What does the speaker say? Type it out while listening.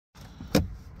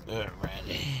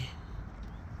Alrighty.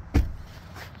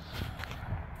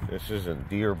 This is in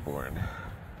Dearborn,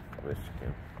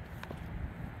 Michigan.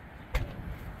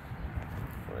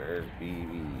 Where's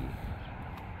BB?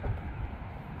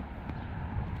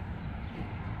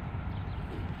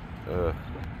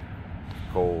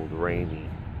 Cold, rainy.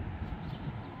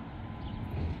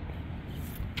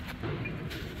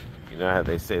 You know how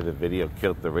they say the video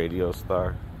killed the radio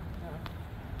star?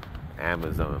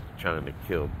 Amazon trying to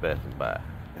kill Best Buy.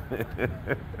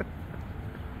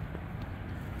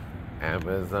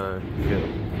 Amazon killed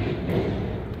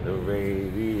the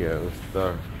radio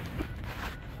star.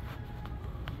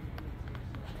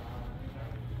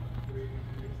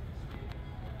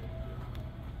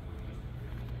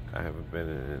 I haven't been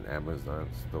in an Amazon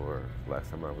store. Last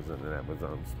time I was in an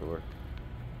Amazon store,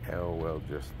 LOL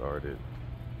just started.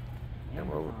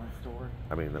 Amazon store?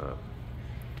 I mean,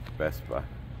 Best Buy.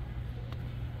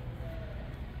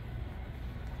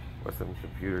 What's some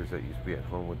computers that used to be at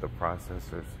home with the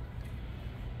processors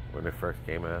when they first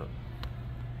came out?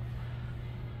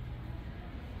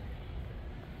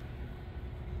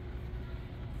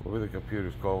 What were the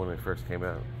computers called when they first came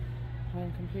out?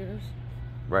 Home computers?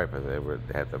 Right, but they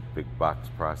had the big box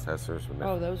processors. When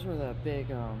oh, those were the big,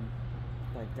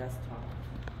 like desktop.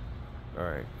 All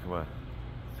right, come on.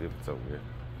 See if it's over here.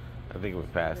 I think it was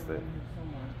past it.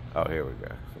 Oh, here we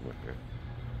go. Somewhere here.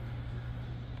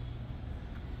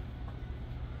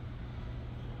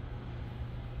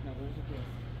 No, there's a disc.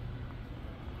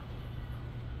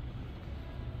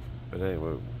 But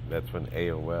anyway, that's when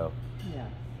AOL. Yeah.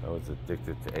 I was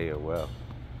addicted to AOL.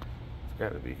 It's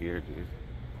got to be here, dude.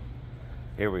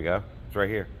 Here we go. It's right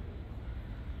here.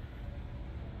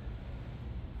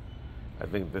 I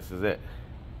think this is it.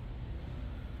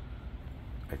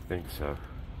 I think so.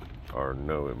 Or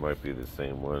no, it might be the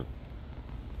same one.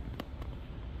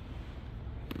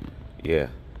 Yeah.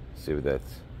 See what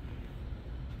that's.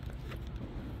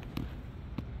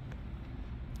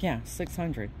 Yeah,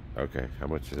 600. Okay. How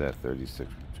much is that?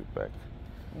 36 2 pack.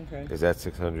 Okay. Is that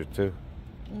 600 too?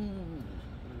 Let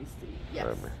me see.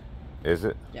 Yes. Is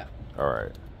it? Yeah. All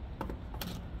right.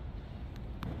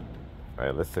 All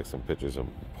right, let's take some pictures of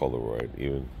Polaroid,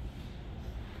 even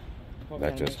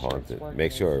not just haunted.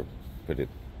 Make sure, put it,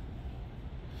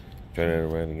 turn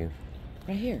it around again.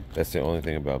 Right here. That's the only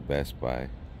thing about Best Buy.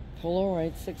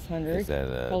 Polaroid 600. Is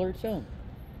that color film?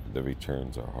 The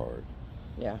returns are hard.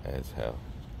 Yeah. As hell.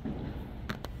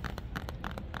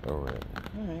 All right.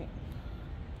 All right.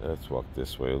 Let's walk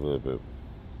this way a little bit.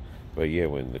 But yeah,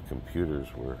 when the computers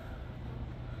were.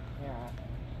 Yeah.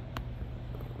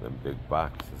 Them big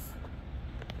boxes.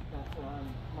 That's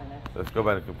my next. Let's go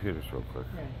by the computers real quick.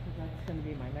 Yeah, because that's going to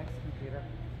be my next computer.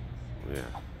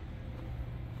 Yeah.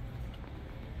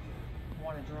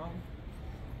 Want a drone?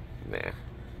 Nah.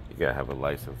 You gotta have a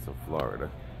license in Florida.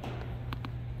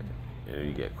 You know,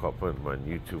 you get caught putting them on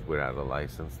YouTube without a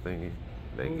license thingy,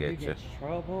 they get you.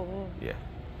 Trouble. Yeah.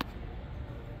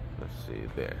 Let's see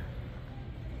there.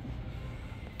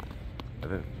 I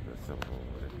think that's something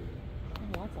over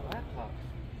there. Lots of laptops.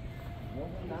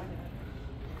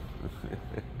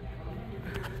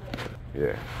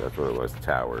 Yeah, that's what it was.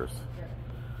 Towers.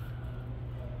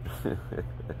 They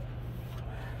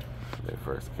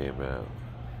first came out.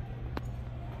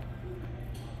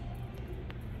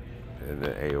 And the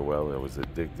AOL, I was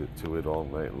addicted to it all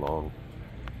night long.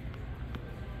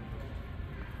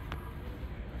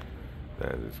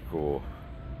 That is cool.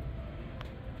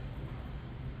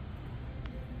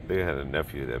 They had a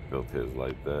nephew that built his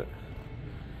like that.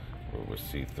 It was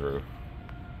see-through.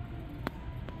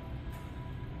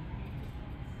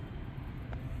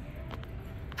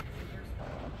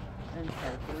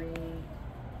 Inside 3.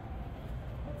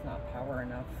 That's not power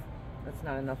enough. That's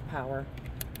not enough power.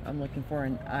 I'm looking for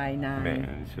an i9.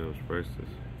 Man, these those prices.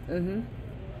 Mm-hmm.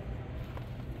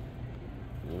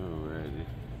 Alrighty.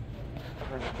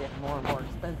 They're getting more and more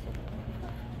expensive.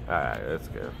 Alright, let's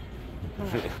go.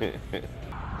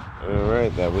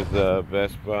 Alright, that was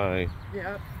Best Buy.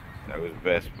 Yep. That was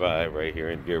Best Buy right here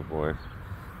in Dearborn.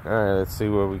 Alright, let's see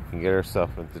where we can get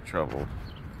ourselves into trouble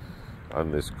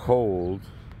on this cold,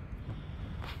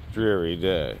 dreary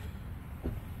day.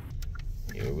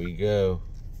 Here we go.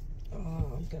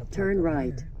 Oh, turn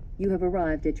right. You have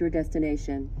arrived at your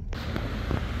destination.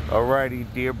 Alrighty,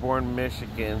 Dearborn,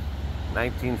 Michigan.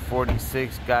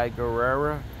 1946, Gus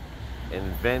Guerra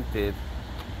invented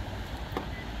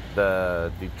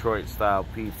the Detroit-style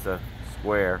pizza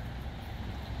square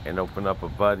and opened up a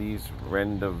Buddy's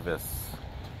Rendezvous.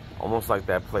 Almost like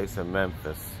that place in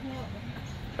Memphis.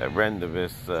 That Rendezvous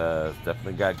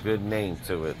definitely got good name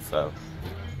to it, so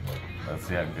let's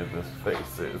see how good this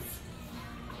place is.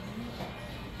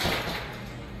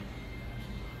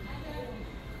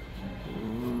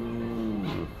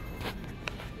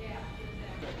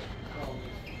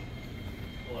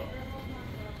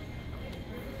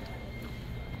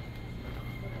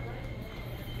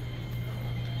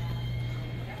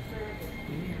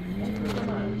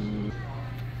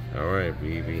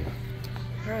 BB.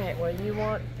 Alright, well you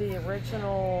want the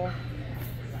original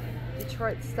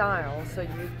Detroit style, so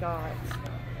you've got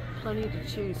plenty to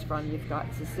choose from. You've got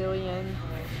Sicilian,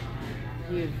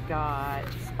 you've got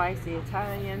spicy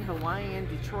Italian, Hawaiian,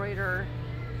 Detroiter.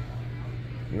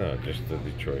 No, just the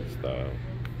Detroit style.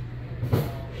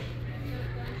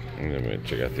 And I'm gonna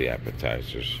check out the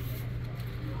appetizers.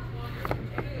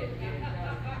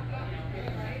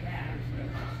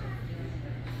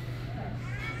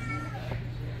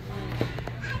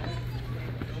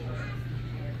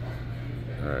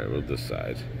 Alright, we'll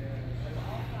decide.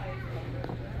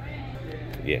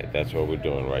 Yeah, that's what we're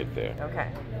doing right there.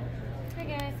 Okay.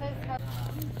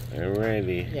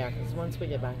 Alrighty. Yeah, because once we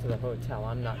get back to the hotel,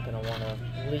 I'm not going to want to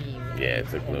leave. Yeah,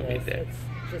 it's a gloomy day. It's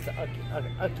just a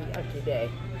ucky day.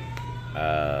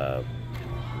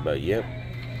 But yep,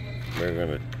 we're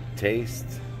gonna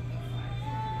taste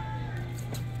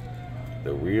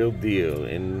the real deal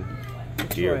in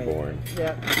Dearborn.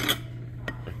 Yep.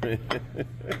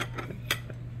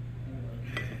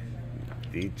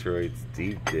 Detroit's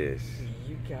deep dish.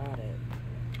 You got it.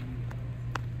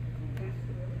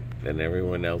 And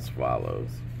everyone else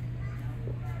follows.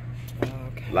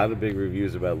 Okay. A lot of big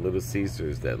reviews about Little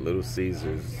Caesars, that Little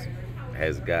Caesars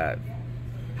has got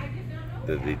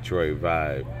the Detroit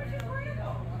vibe.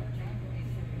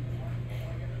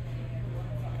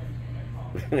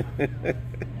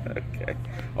 Okay.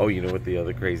 Oh, you know what the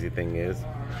other crazy thing is?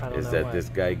 Is that this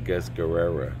guy Gus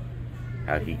Guerra,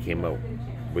 how he came up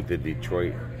with the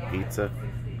Detroit pizza,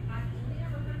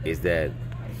 is that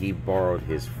he borrowed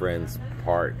his friend's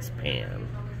parts pan,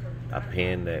 a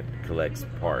pan that collects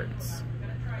parts.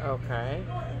 Okay.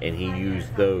 And he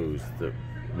used those to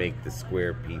make the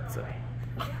square pizza.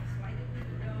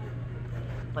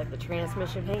 Like the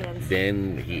transmission hands.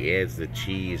 Then he adds the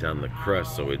cheese on the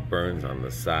crust so it burns on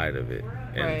the side of it,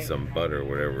 and some butter or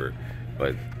whatever.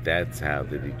 But that's how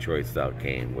the Detroit style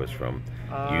came, was from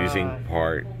using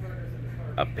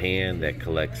a pan that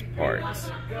collects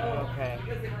parts. Okay.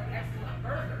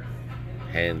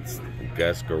 Hence,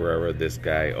 Gus Guerra, this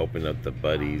guy, opened up the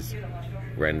Buddy's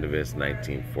Rendezvous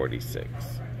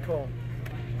 1946. Cool.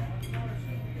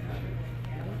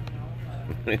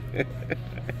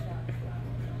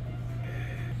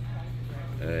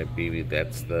 Alright, BB,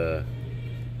 that's the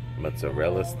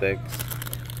mozzarella sticks.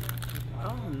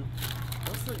 Oh,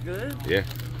 those look good. Yeah.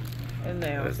 And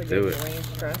they also Let's give do you it.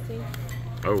 ranch dressing.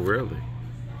 Oh, really?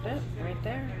 Yep, right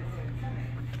there.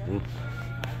 Mm.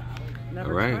 Never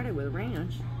All right. tried it with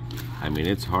ranch. I mean,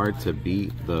 it's hard to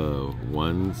beat the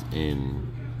ones in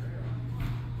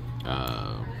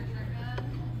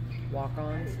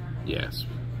Walk-ons. yes.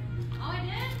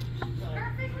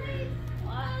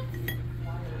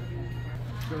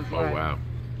 Oh, wow.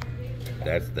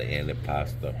 That's the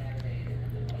antipasto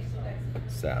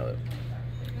salad.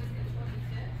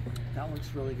 That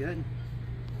looks really good.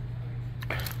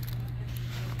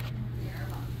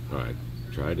 Alright,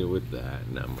 tried it with that.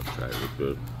 Now I'm going to try it with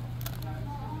the...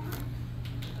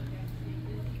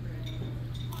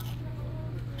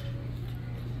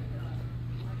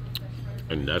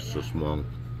 And that's the small...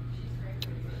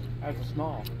 That's a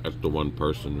small. That's the one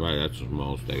person, right? That's the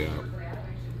smallest they got.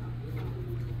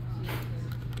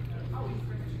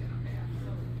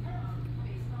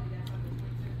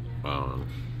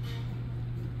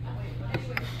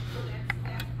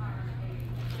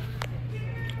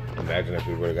 Imagine if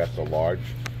we would have got the large.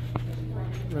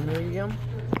 The medium?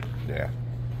 Yeah.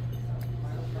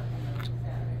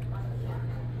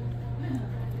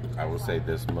 I will say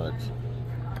this much.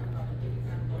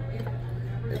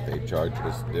 If they charge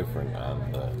us different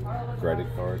on the credit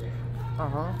card,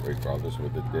 regardless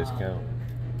with the discount,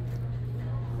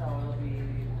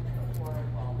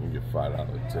 you get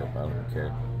 $5 tip. I don't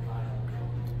care.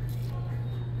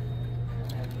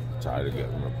 Tired of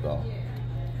getting ripped off.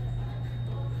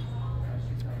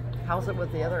 How's it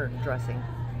with the other dressing?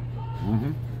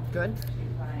 Mm-hmm. Good?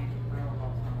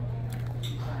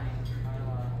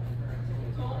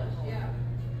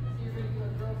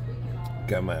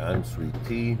 Got my unsweet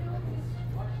tea.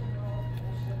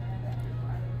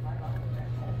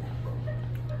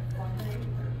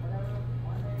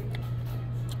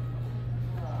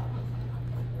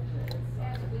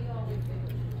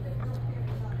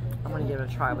 I'm gonna give it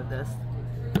a try with this.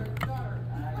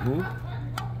 Hmm?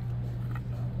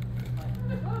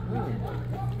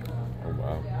 Oh,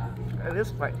 wow. It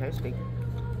is quite tasty.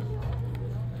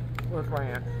 With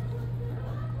ranch.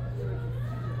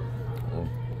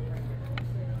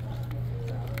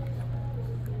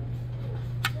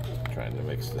 Trying to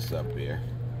mix this up here.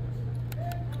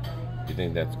 You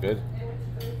think that's good?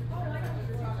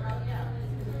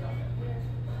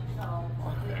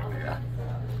 There we go.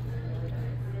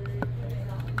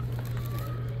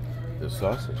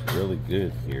 sauce is really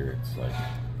good here. It's like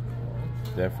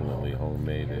definitely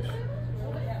homemade-ish.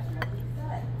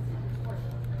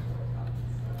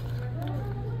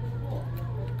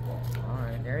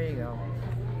 Alright, there you go.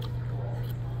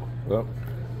 Well,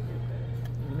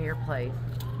 Give me your plate.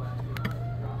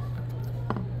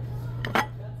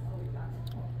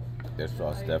 their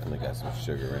sauce definitely got some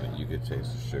sugar in it. You could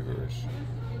taste the sugarish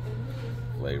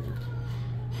flavor.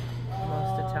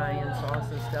 Most Italian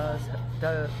sauces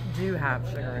do have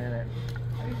sugar in it.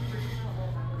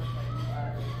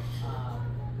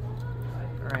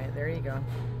 Alright, there you go.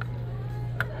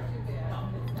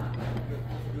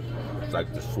 It's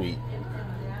like the sweet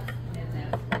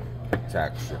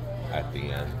texture at the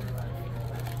end.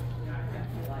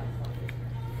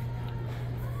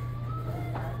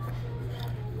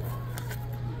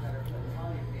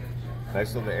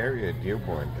 Nice little area,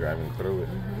 Dearborn, driving through it.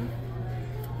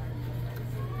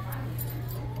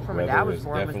 From my dad was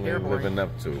born with Dearborn. Living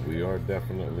up to it. We are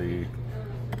definitely.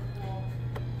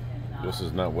 This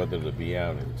is not weather to be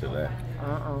out in today.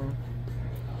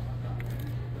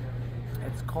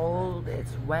 It's cold,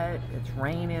 it's wet, it's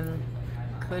raining.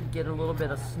 Could get a little bit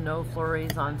of snow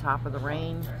flurries on top of the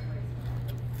rain.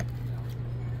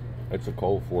 It's a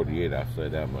cold 48, I'll say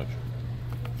that much.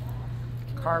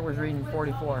 Car was reading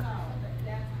 44.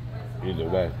 Either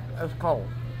way. It was cold.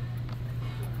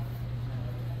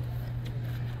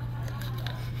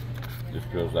 This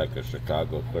feels like a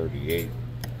Chicago 38.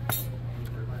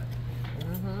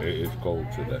 It is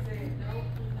cold today.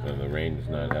 And the rain is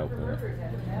not helping it.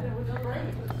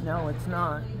 No, it's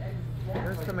not.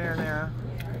 There's the marinara.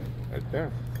 Right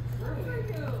there.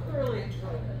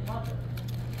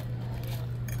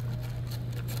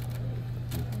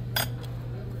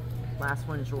 Last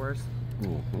one's yours.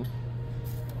 Mm-hmm.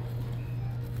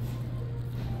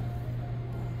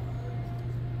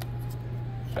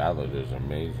 Salad is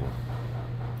amazing.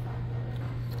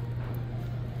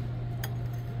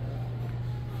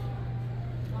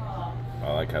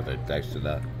 I like how they diced it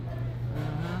up.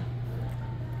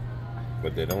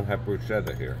 But they don't have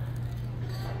bruschetta here.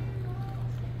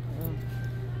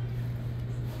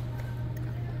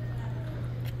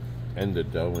 And the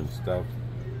dough and stuff.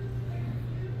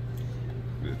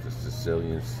 It's the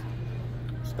Sicilian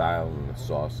style, and the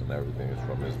sauce and everything is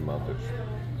from his mother's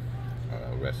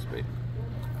recipe.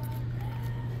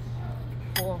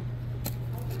 Cool.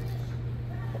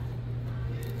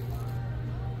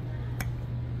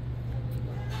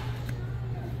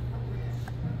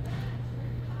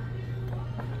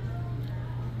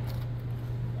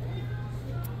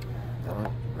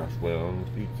 That's what on the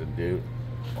pizza, dude.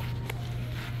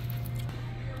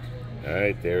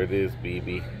 Alright, there it is,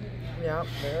 BB. Yep,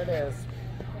 there it is.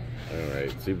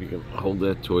 Alright, see if you can hold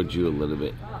that towards you a little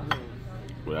bit.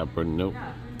 Without burning, nope.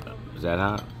 Is that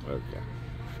hot? Okay.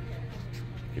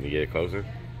 Can you get it closer?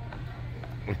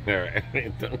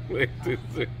 Alright, don't wait too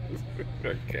soon.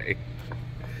 Okay.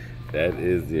 That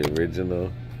is the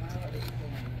original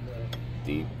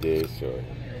deep dish or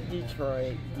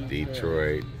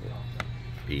Detroit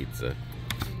pizza.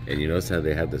 And you notice how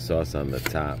they have the sauce on the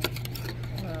top,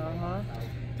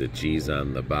 the cheese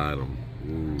on the bottom.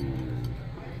 Ooh,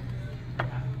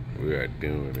 we are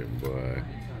doing it, boy.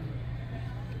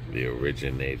 The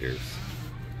originators.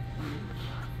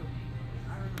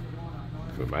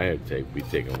 We might have to be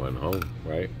taking one home,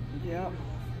 right? Yep.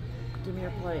 Give me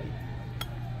your plate.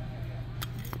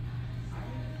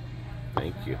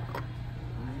 Thank you.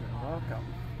 You're welcome.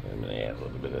 I'm gonna add a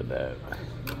little bit of that.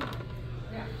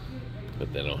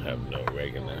 But they don't have no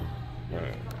oregano.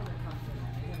 Alright.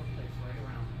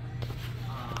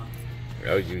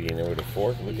 Oh, you know with a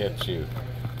fork? Look at you.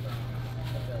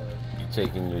 You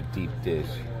taking your deep dish.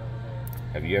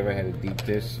 Have you ever had a deep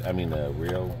dish? I mean, a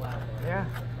real? Yeah.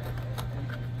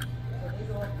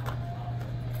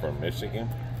 From Michigan?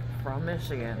 From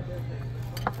Michigan.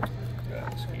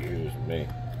 Excuse me.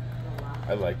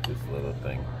 I like this little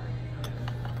thing.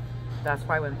 That's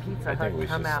why when Pizza Hut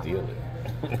come out, steal it.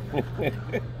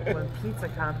 when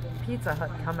Pizza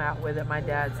Hut come out with it, my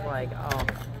dad's like, oh,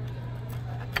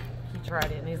 he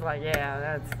tried it and he's like, yeah,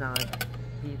 that's not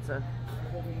pizza.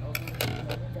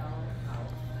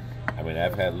 I mean,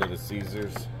 I've had Little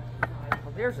Caesars.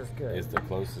 Well, theirs is good. It's the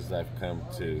closest I've come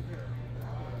to.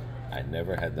 I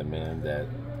never had the man that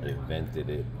invented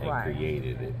it and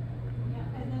created it.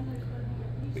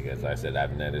 Because I said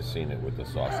I've never seen it with the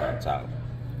sauce on top.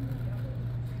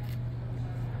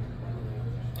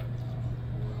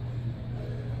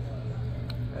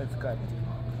 It's good.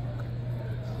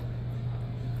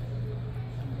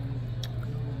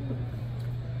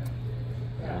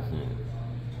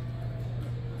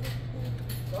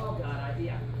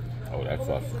 Oh, that's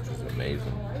that sausage is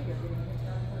amazing.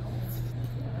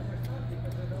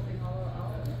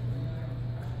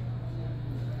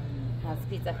 How's the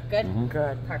pizza? Good?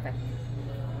 Good. Perfect.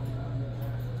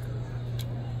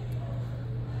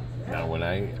 Now, when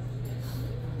I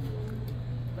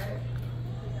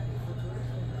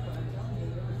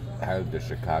had the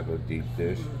Chicago deep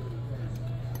dish,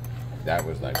 that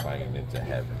was like biting into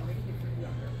heaven.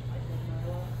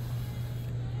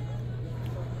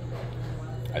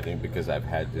 I think because I've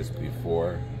had this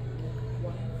before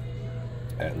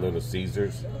at Little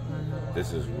Caesars,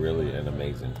 this is really an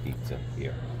amazing pizza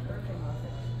here.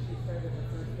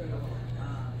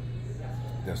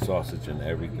 The sausage and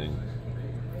everything,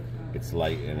 it's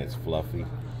light and it's fluffy.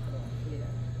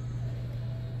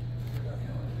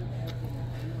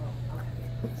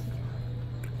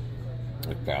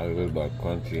 It's got a little bit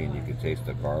crunchy, and you can taste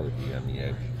the garlicky on the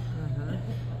edge.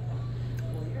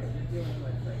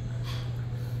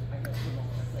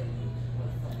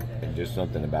 And just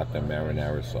something about the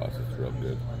marinara sauce, it's real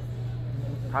good.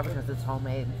 Probably because it's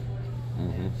homemade.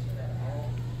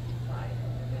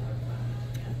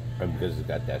 And because it's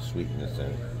got that sweetness in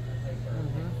it.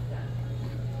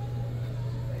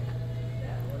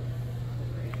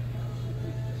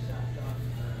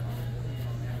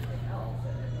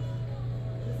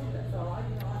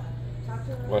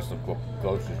 What's the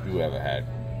closest you ever had?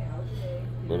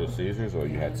 Little Caesars, or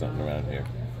you had something around here?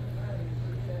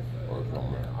 Or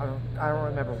somewhere? I don't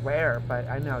remember where, but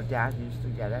I know Dad used to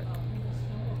get it.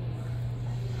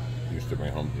 Used to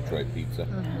bring home Detroit pizza.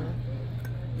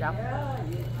 Yep.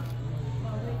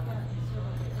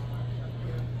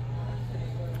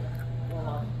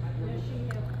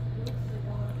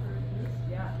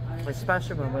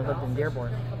 Especially when we lived in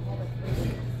Dearborn.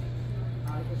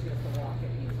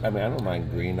 I mean, I don't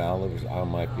mind green olives on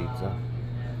my pizza.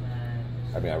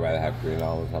 I mean, I'd rather have green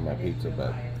olives on my pizza,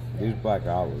 but these black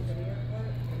olives,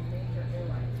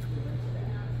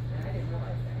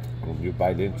 when you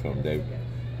bite into them, they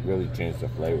really change the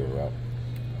flavor up.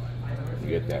 You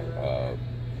get that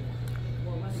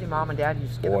See, Mom and Dad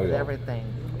used to get it with oil. everything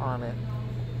on it.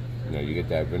 You know, you get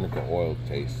that vinegar oil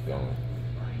taste going.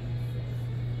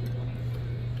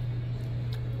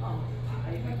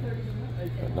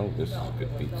 I know this is a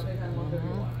good pizza.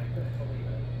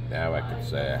 Now I could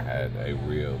say I had a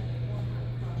real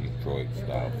Detroit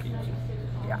style pizza.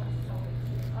 Yeah.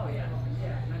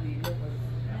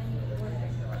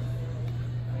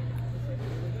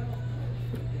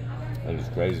 And it's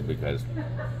crazy because,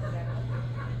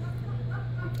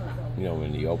 you know,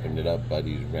 when you opened it up,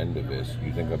 Buddy's Rendezvous,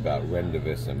 you think about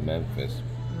Rendezvous in Memphis,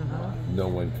 no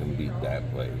one can beat that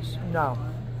place. No.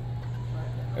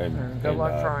 And Good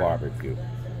luck trying. barbecue.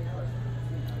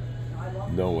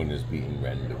 No one is beating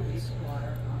Rendezvous.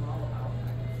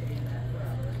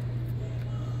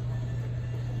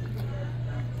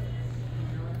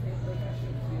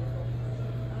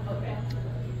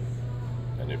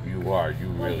 And if you are, you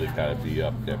really gotta be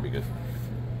up there because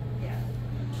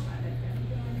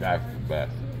that's the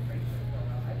best.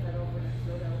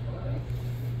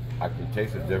 I can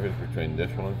taste the difference between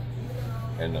this one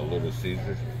and the Little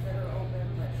Caesars.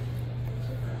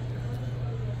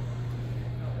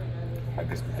 I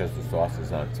guess because the sauce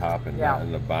is on top and not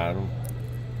on the bottom,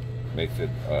 makes it,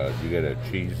 you get a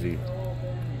cheesy.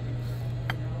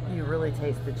 You really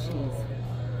taste the cheese.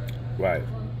 Right.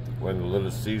 When the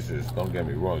Little Caesars, don't get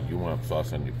me wrong, you want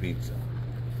sauce on your pizza.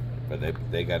 But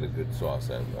they got a good sauce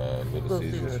at Little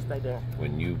Caesars. They do.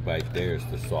 When you bite theirs,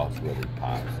 the sauce really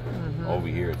pops. Over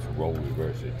here, it's a role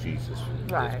reverse. The cheese is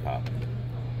Right. popping.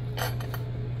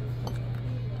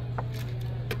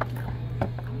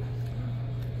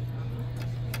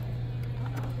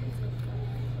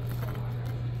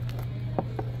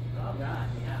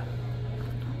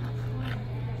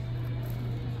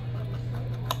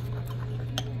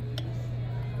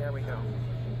 There we go.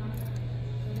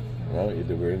 Well,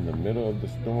 either we're in the middle of the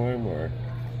storm or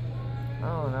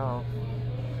Oh no.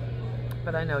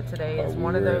 But I know today is we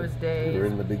one of were- those days. We're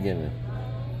in the beginning.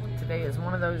 Today is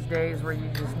one of those days where you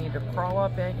just need to crawl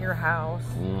up in your house,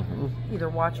 either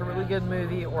watch a really good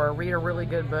movie or read a really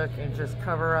good book and just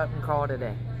cover up and call it a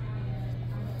day.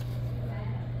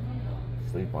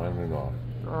 Sleep on and off.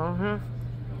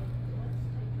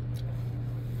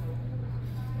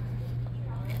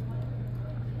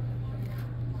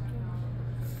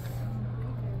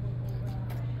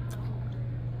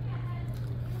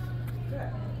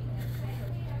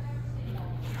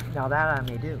 Now that I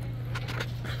may do.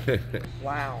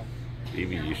 Wow.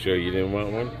 Evie, you sure you didn't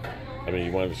want one? I mean,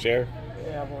 you wanted to share?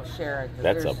 Yeah, we'll share it. 'Cause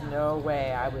That's there's a- no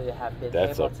way I would have been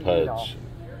That's able a to eat all. pudge.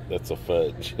 That's a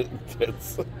fudge.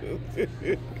 That's.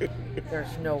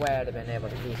 There's no way I'd have been able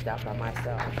to eat that by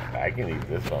myself. I can eat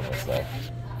this by myself.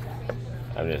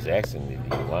 I'm just asking you,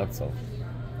 do you want some?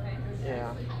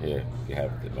 Yeah. Here, you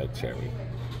have my cherry.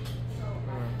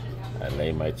 Mm. I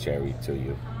lay my cherry to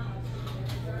you.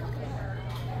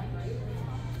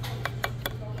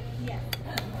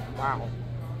 Wow.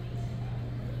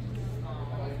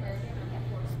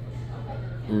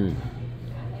 Mm.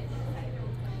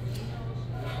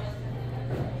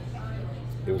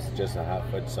 It was just a hot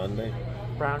fudge sundae?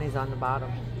 Brownies on the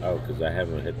bottom. Oh, because I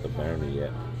haven't hit the brownie yet.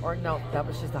 Or no, that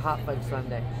was just a hot fudge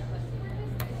sundae.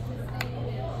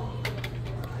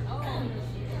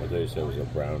 I thought you said it was a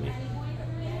brownie.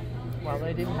 Well,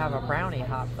 they didn't have a brownie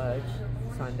hot fudge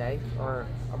sundae or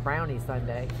a brownie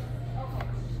sundae.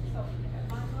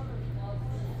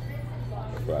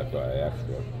 That's what I thought I asked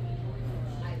for.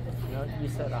 No, you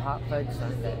said a hot fudge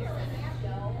sundae.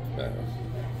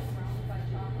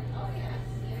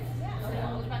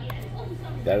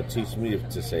 That'll teach me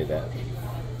to say that.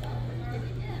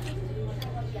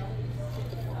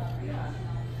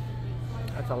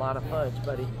 That's a lot of fudge,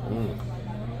 buddy. Mm.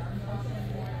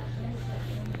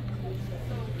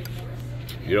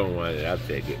 You don't want it, I'll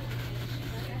take it.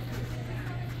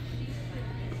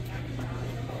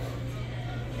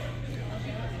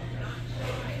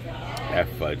 That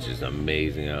fudge is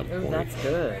amazing on point. Ooh, that's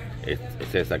good. It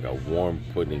tastes like a warm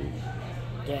pudding.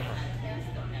 Yeah.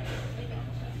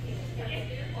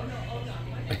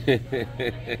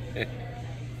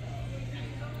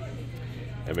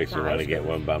 That makes me want to get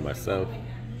one by myself.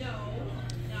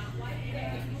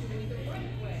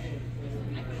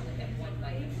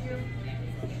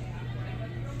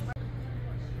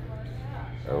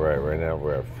 Alright, right now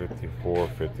we're at 54,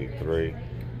 53.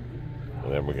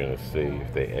 And then we're going to see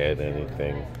if they add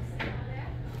anything.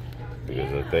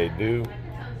 Because if they do,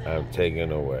 I'm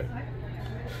taking away.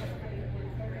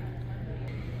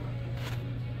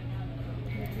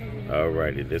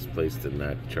 Alrighty, this place did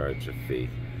not charge a fee.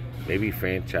 Maybe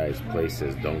franchise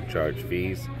places don't charge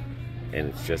fees, and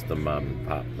it's just the mom and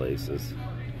pop places.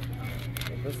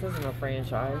 This isn't a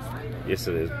franchise. Yes,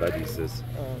 it is, Buddy says.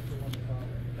 Oh.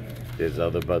 There's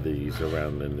other buddies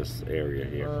around in this area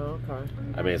here. Oh, okay.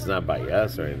 I mean, it's not by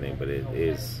us or anything, but it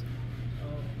is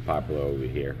popular over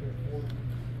here.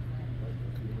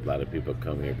 A lot of people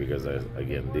come here because,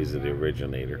 again, these are the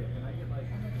originator.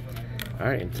 All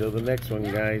right, until the next one,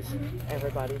 guys.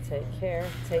 Everybody take care.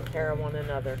 Take care of one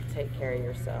another. Take care of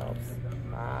yourselves.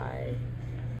 Bye.